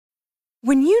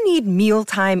When you need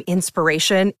mealtime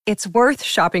inspiration, it's worth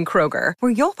shopping Kroger,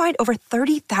 where you'll find over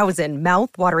 30,000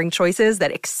 mouth-watering choices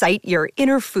that excite your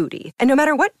inner foodie. And no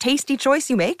matter what tasty choice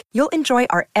you make, you'll enjoy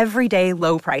our everyday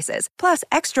low prices, plus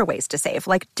extra ways to save,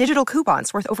 like digital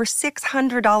coupons worth over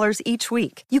 $600 each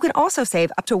week. You can also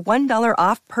save up to $1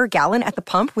 off per gallon at the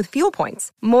pump with fuel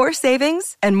points. More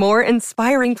savings and more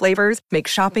inspiring flavors make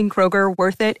shopping Kroger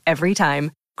worth it every time.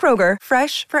 Kroger,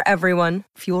 fresh for everyone.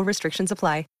 Fuel restrictions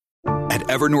apply. At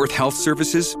Evernorth Health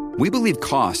Services, we believe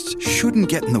costs shouldn't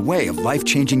get in the way of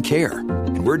life-changing care,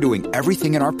 and we're doing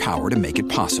everything in our power to make it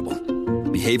possible.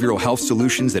 Behavioral health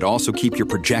solutions that also keep your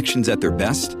projections at their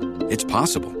best? It's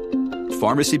possible.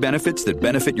 Pharmacy benefits that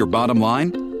benefit your bottom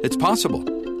line? It's possible.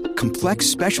 Complex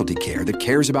specialty care that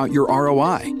cares about your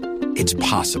ROI? It's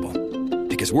possible.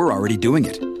 Because we're already doing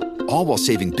it. All while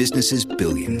saving businesses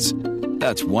billions.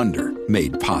 That's Wonder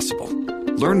made possible.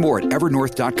 Learn more at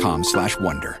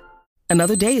evernorth.com/wonder.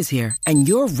 Another day is here, and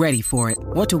you're ready for it.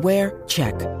 What to wear?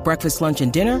 Check. Breakfast, lunch,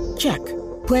 and dinner? Check.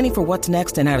 Planning for what's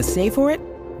next and how to save for it?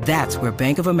 That's where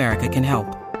Bank of America can help.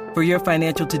 For your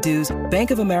financial to-dos,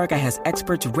 Bank of America has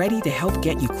experts ready to help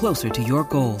get you closer to your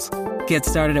goals. Get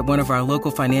started at one of our local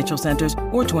financial centers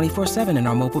or 24/7 in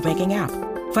our mobile banking app.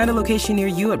 Find a location near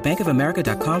you at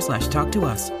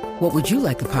bankofamerica.com/talktous. What would you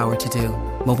like the power to do?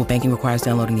 Mobile banking requires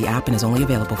downloading the app and is only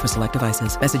available for select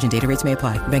devices. Message and data rates may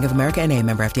apply. Bank of America N.A.,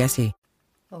 member FDIC.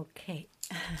 Okay.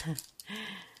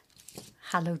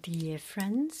 Hello, dear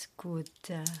friends. Good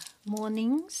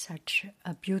morning. Such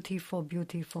a beautiful,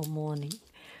 beautiful morning.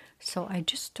 So I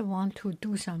just want to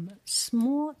do some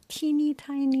small, teeny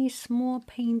tiny, small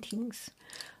paintings.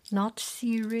 Not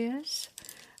serious.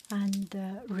 And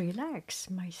relax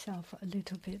myself a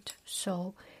little bit.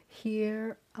 So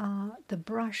here are the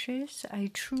brushes I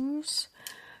choose.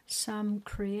 Some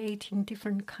creating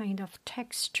different kind of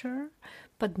texture,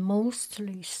 but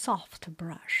mostly soft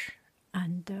brush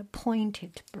and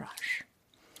pointed brush.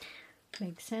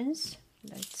 Make sense?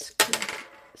 Let's get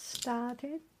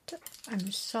started.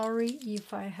 I'm sorry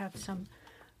if I have some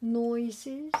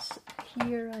noises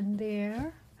here and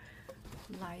there.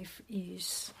 Life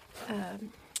is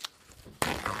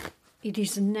it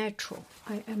is natural.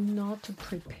 I am not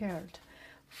prepared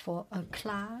for a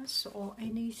class or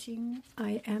anything.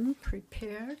 I am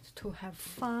prepared to have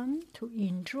fun, to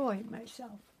enjoy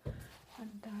myself.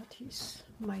 And that is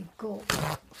my goal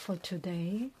for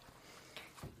today.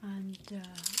 And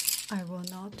I will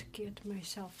not get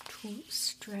myself too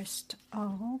stressed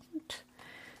out.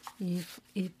 If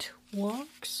it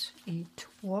works, it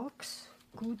works.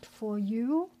 Good for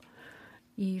you.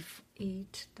 If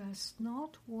it does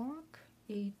not work,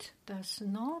 it does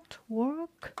not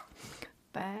work.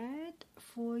 Bad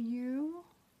for you.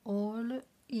 All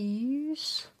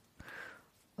is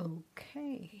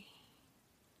okay.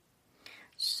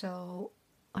 So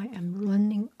I am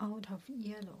running out of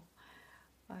yellow.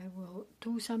 I will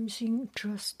do something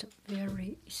just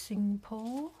very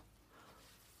simple.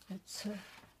 Let's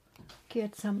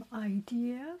get some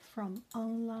idea from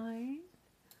online.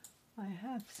 I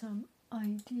have some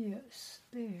ideas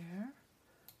there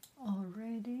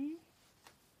already.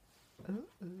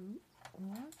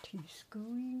 What is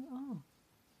going on?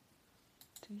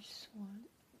 This one,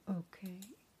 okay.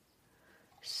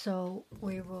 So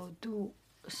we will do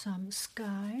some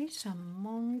sky, some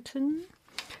mountain,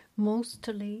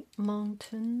 mostly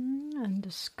mountain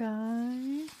and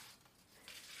sky.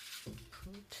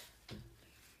 Put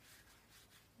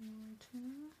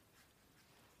mountain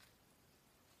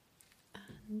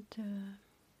and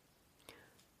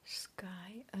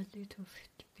sky a little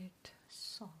bit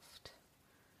soft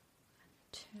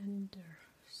and tender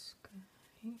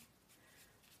sky.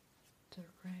 The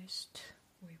rest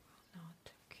we will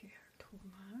not care too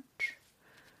much.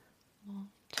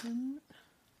 Mountain.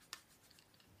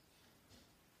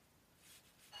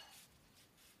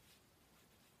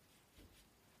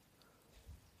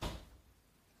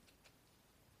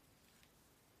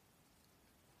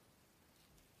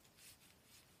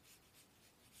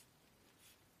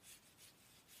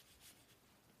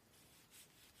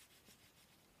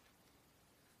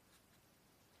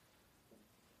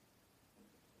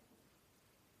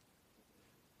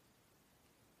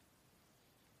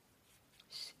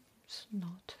 Seems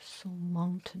not so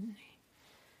mountainy,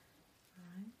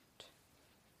 right?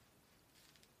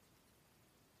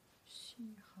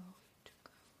 See how it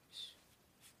goes.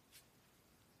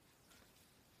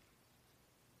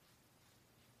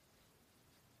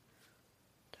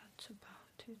 That's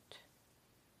about it.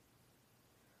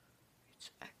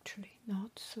 It's actually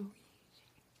not so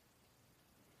easy.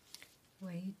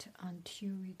 Wait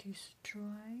until it is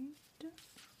dried.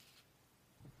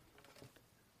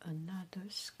 another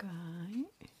sky.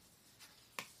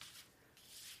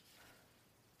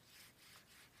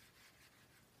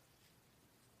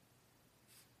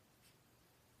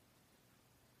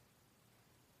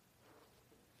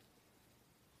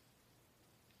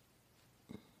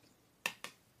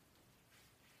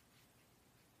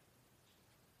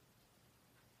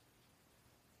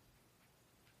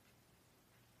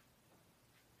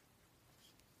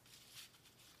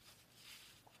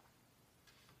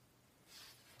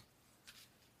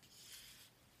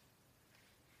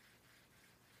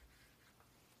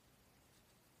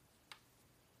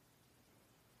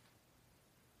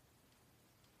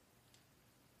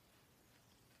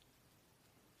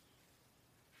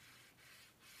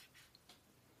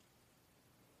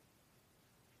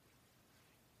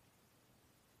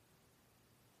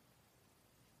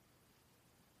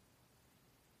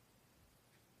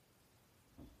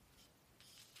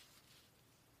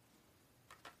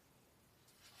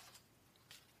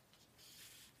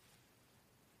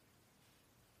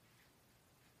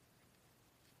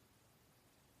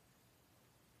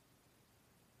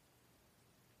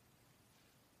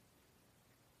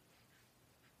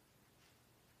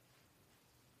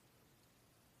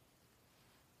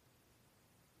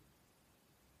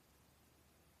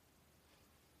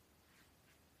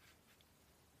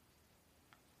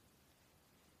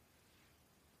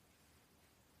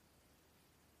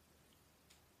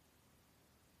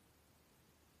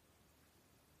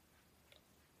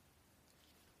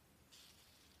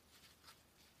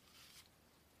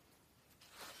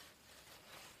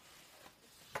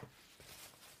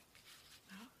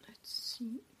 Let's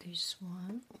see this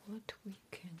one, what we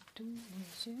can do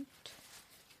with it.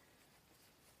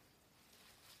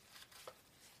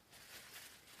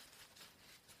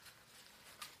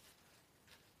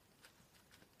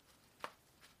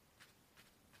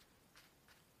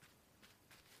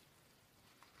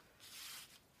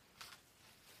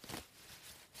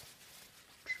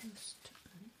 Just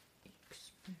an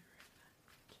experiment.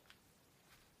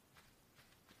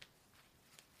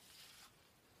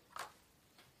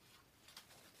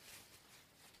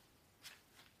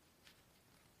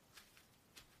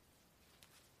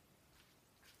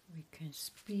 We can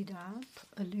speed up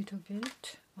a little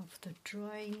bit of the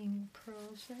drying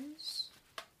process.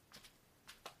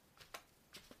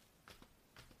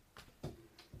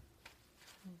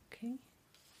 Okay.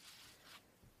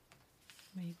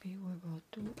 Maybe we will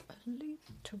do a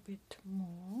little bit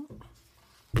more.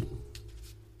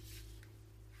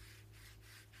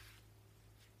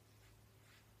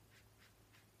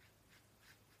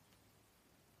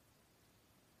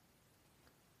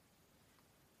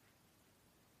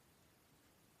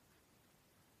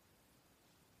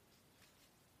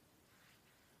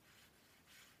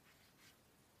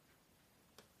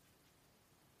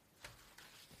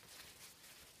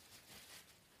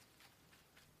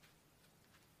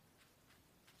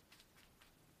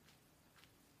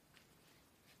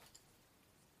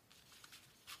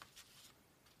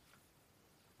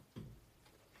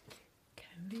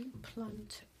 Can we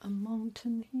plant a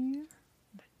mountain here?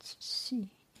 Let's see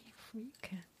if we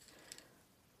can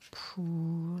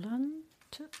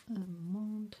plant a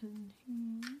mountain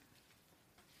here.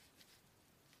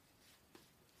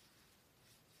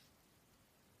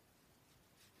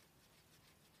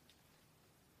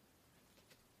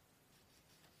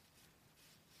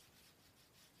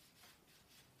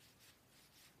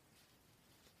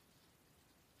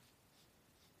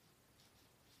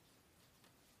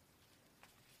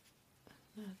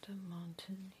 Another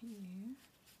mountain here.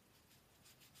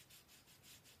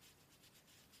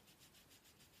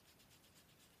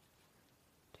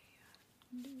 They are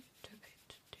a little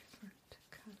bit different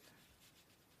color.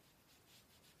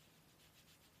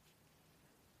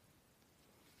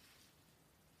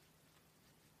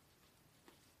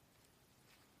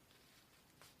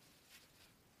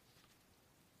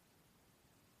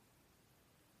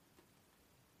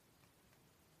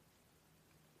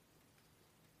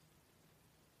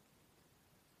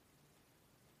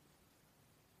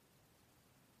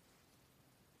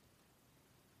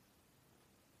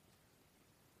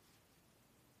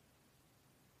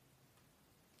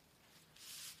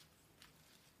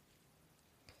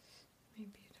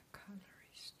 Maybe the color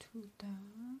is too dark.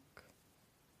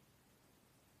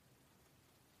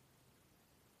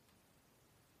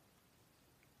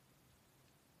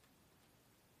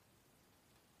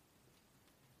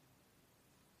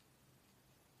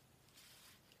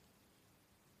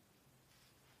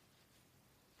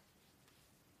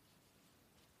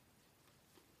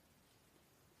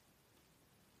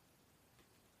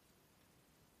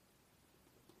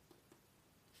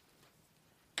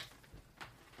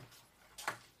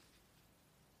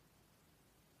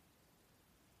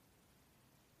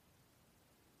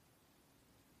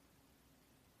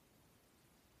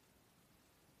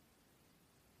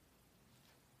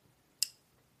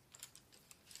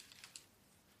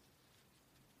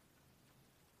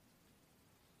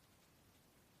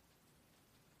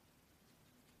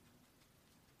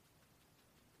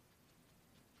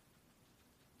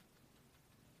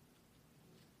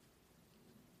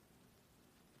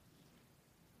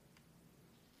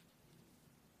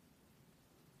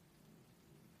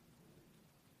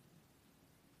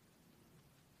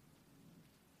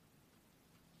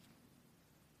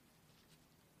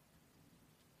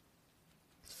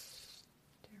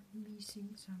 missing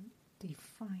some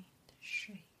defined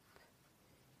shape.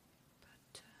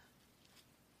 But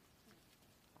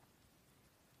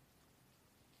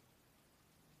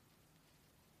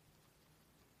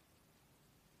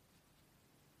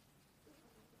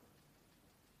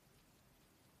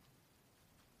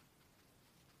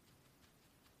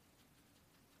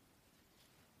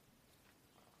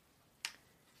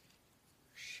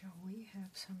shall we have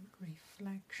some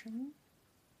reflection?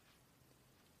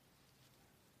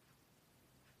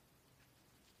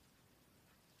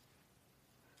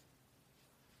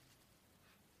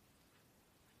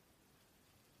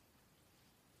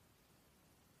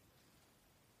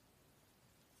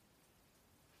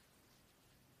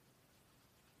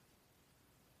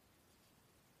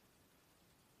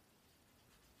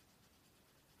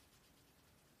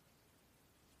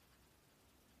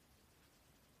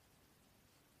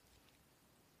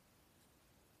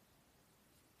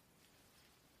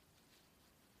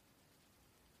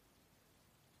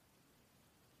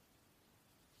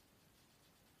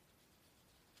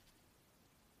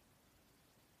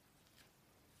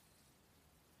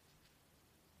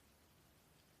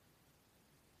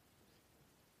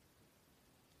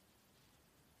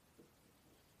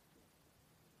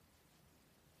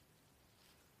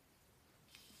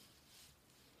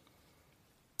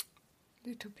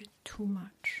 Little bit too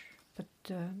much, but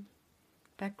the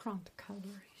background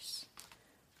color is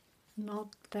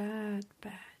not that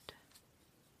bad.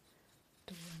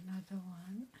 Do another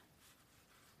one.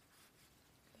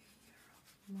 Layer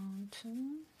of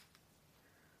mountain.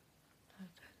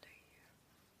 Another layer.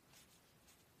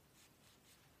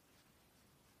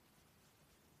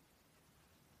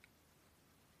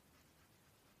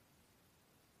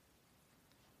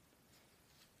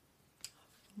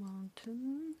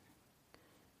 Mountain.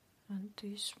 And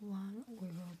this one we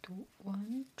will do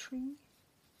one tree,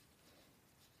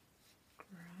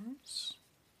 grass,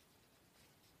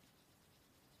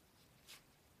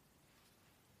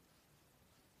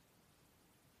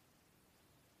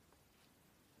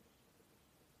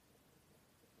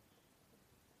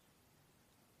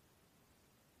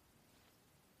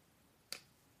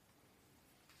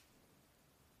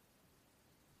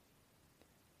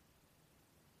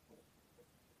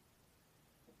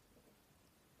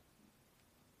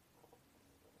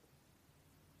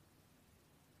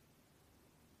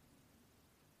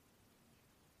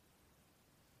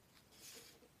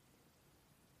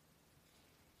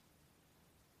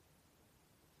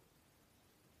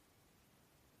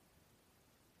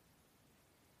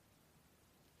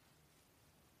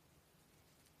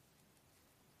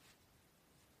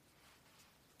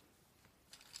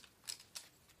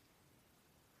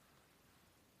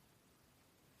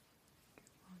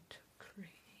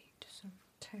 create some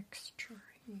texture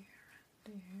here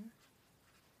and there.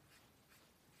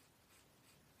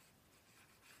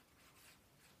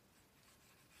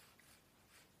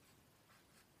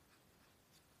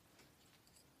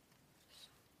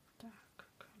 Some dark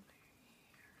color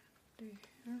here and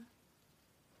there.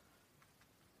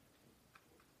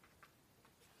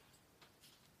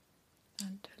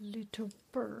 And a little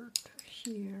bird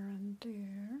here and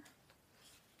there.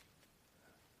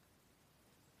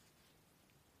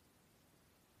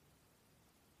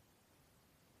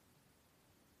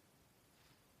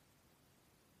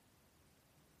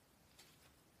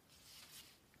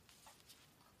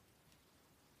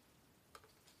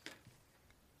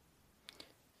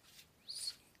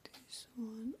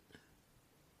 One.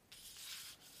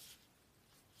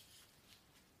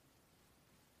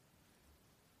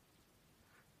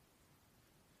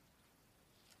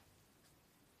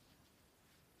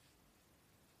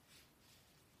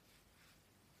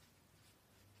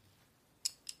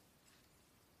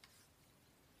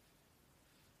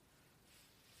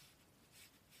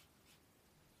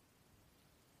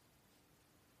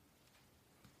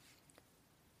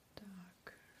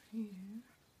 Dark here.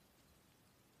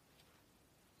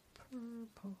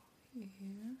 Purple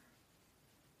here,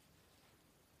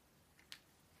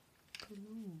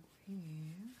 blue here,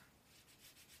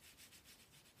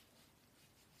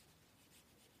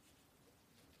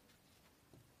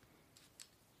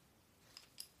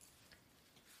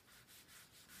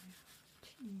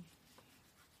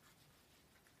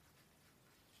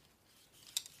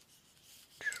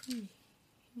 tree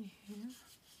here.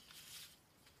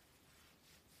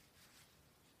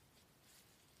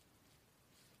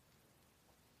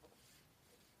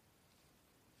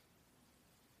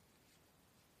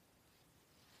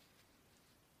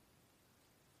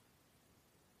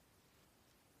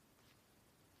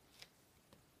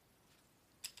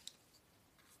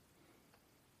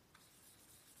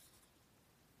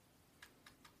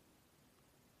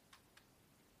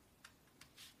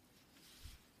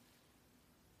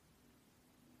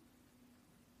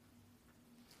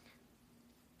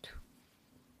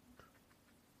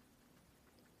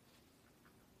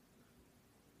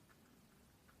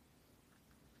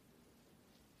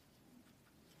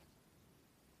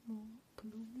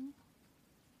 glue.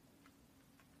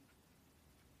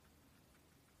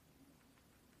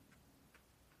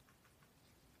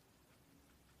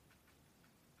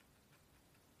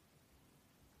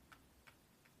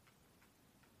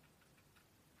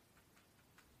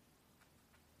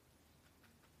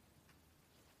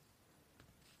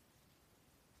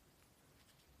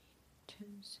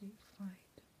 Intensified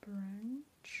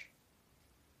branch.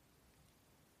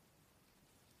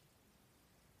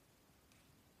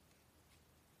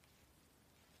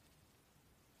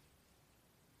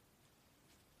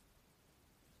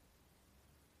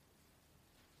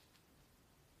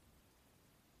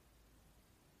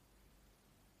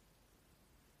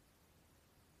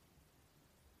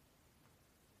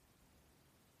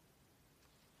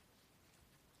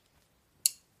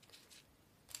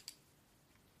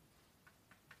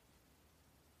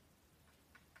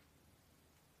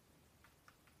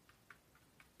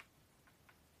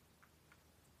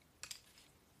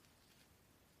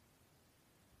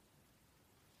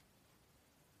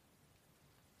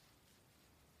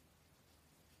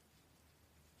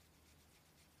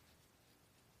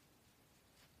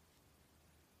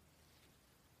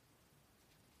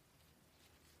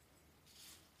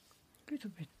 A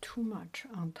little bit too much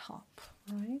on top,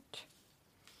 right?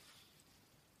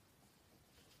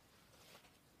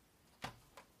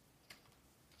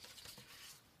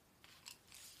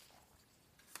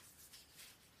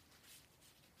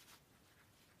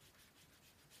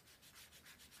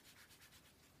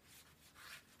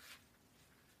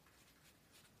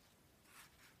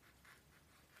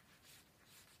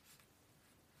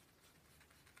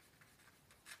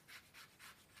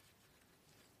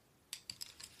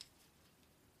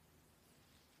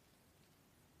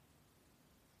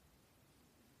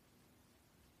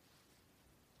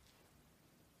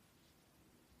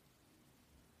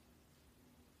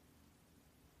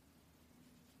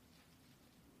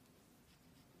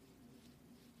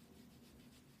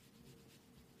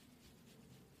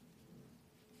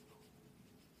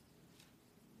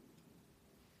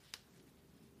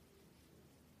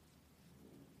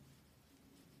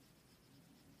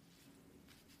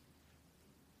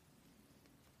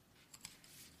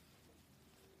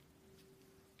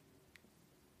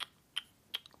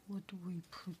 What do we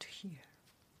put here?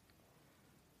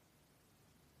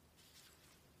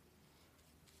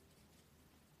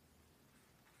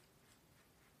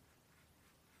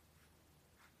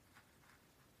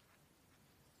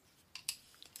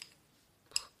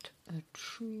 Put a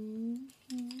tree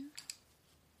here.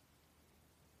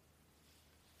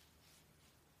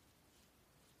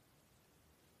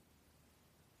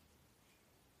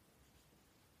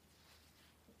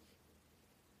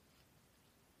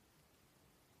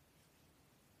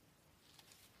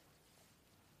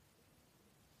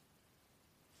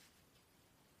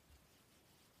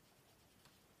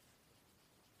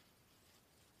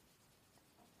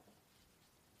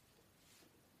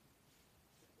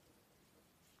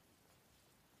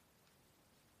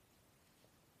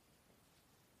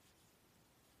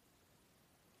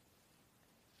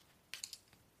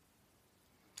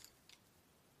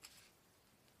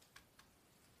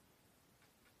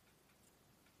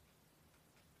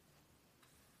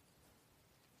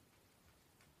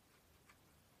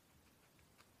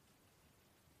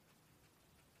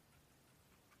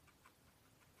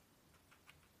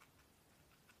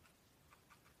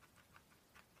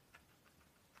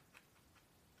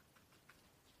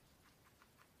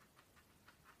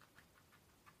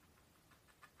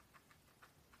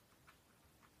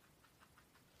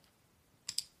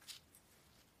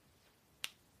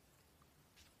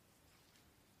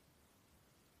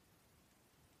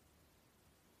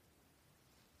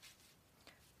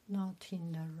 Not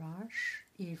in a rush.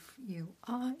 If you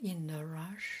are in a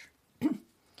rush,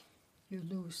 you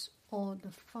lose all the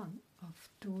fun of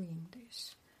doing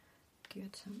this.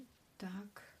 Get some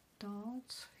dark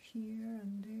dots here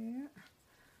and there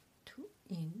to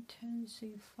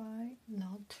intensify,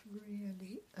 not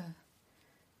really a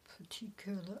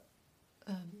particular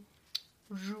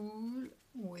rule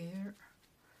where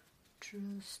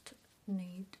just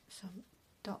need some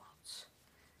dots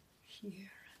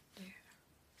here and there.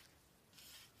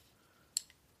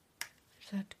 Is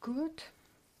that good?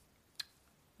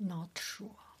 Not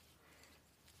sure,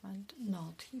 and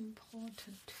not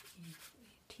important if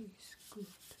it is good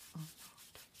or not.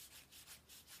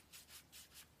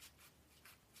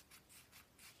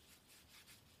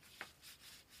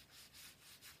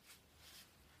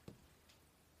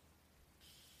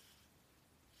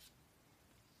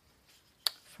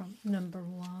 From number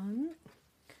 1,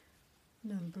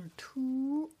 number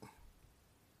 2,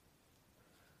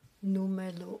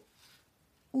 numero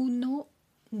 1,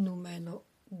 Número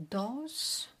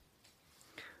 2.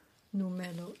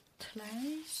 Número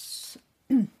 3.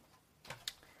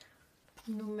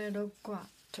 Número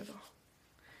 4.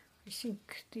 I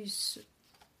think these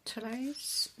 3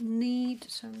 need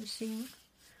something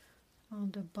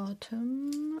on the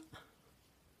bottom.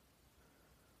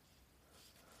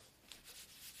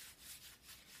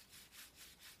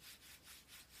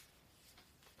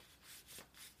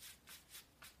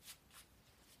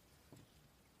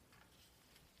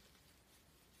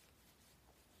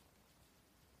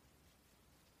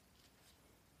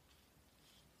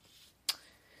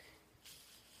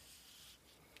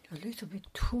 A little bit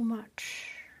too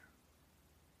much.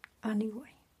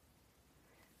 Anyway,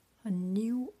 a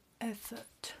new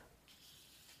effort.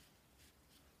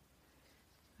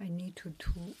 I need to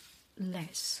do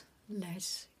less.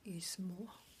 Less is more.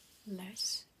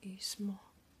 Less is more.